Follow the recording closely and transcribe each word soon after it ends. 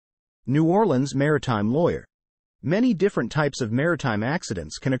New Orleans Maritime Lawyer. Many different types of maritime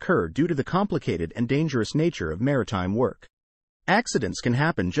accidents can occur due to the complicated and dangerous nature of maritime work. Accidents can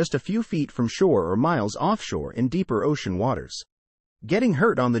happen just a few feet from shore or miles offshore in deeper ocean waters. Getting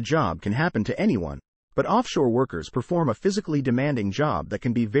hurt on the job can happen to anyone, but offshore workers perform a physically demanding job that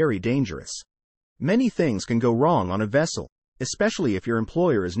can be very dangerous. Many things can go wrong on a vessel, especially if your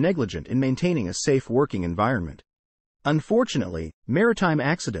employer is negligent in maintaining a safe working environment. Unfortunately, maritime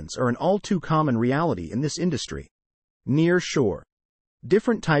accidents are an all too common reality in this industry. Near shore.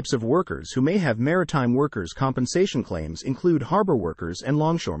 Different types of workers who may have maritime workers' compensation claims include harbor workers and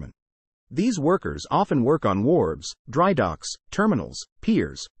longshoremen. These workers often work on wharves, dry docks, terminals,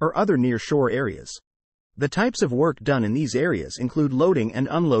 piers, or other near-shore areas. The types of work done in these areas include loading and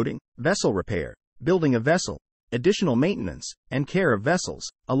unloading, vessel repair, building a vessel, additional maintenance, and care of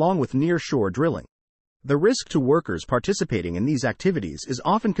vessels, along with near-shore drilling. The risk to workers participating in these activities is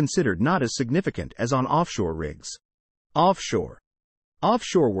often considered not as significant as on offshore rigs. Offshore.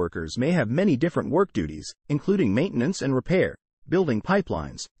 Offshore workers may have many different work duties, including maintenance and repair, building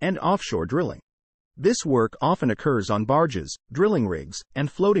pipelines, and offshore drilling. This work often occurs on barges, drilling rigs,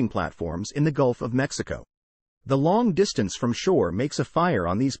 and floating platforms in the Gulf of Mexico. The long distance from shore makes a fire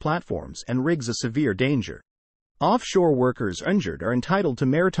on these platforms and rigs a severe danger. Offshore workers injured are entitled to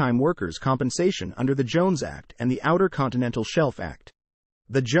maritime workers' compensation under the Jones Act and the Outer Continental Shelf Act.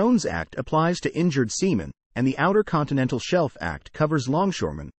 The Jones Act applies to injured seamen, and the Outer Continental Shelf Act covers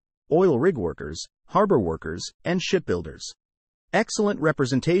longshoremen, oil rig workers, harbor workers, and shipbuilders. Excellent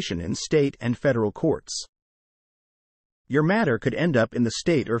representation in state and federal courts. Your matter could end up in the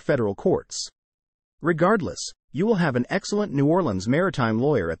state or federal courts. Regardless, you will have an excellent New Orleans maritime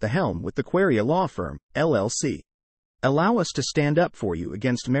lawyer at the helm with the Cueria Law Firm, L.L.C. Allow us to stand up for you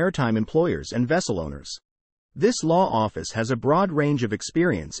against maritime employers and vessel owners. This law office has a broad range of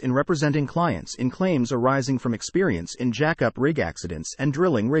experience in representing clients in claims arising from experience in jack-up rig accidents and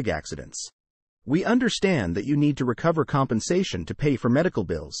drilling rig accidents. We understand that you need to recover compensation to pay for medical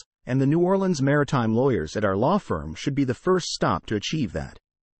bills, and the New Orleans maritime lawyers at our law firm should be the first stop to achieve that.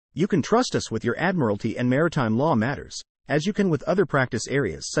 You can trust us with your admiralty and maritime law matters, as you can with other practice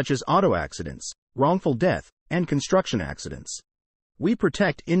areas such as auto accidents, wrongful death, and construction accidents. We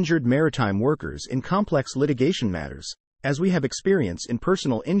protect injured maritime workers in complex litigation matters, as we have experience in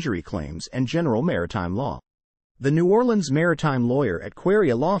personal injury claims and general maritime law. The New Orleans maritime lawyer at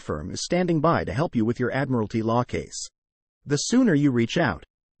Cueria Law Firm is standing by to help you with your admiralty law case. The sooner you reach out,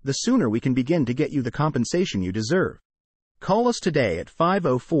 the sooner we can begin to get you the compensation you deserve. Call us today at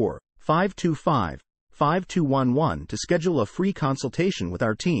 504-525-5211 to schedule a free consultation with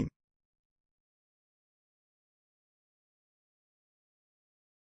our team.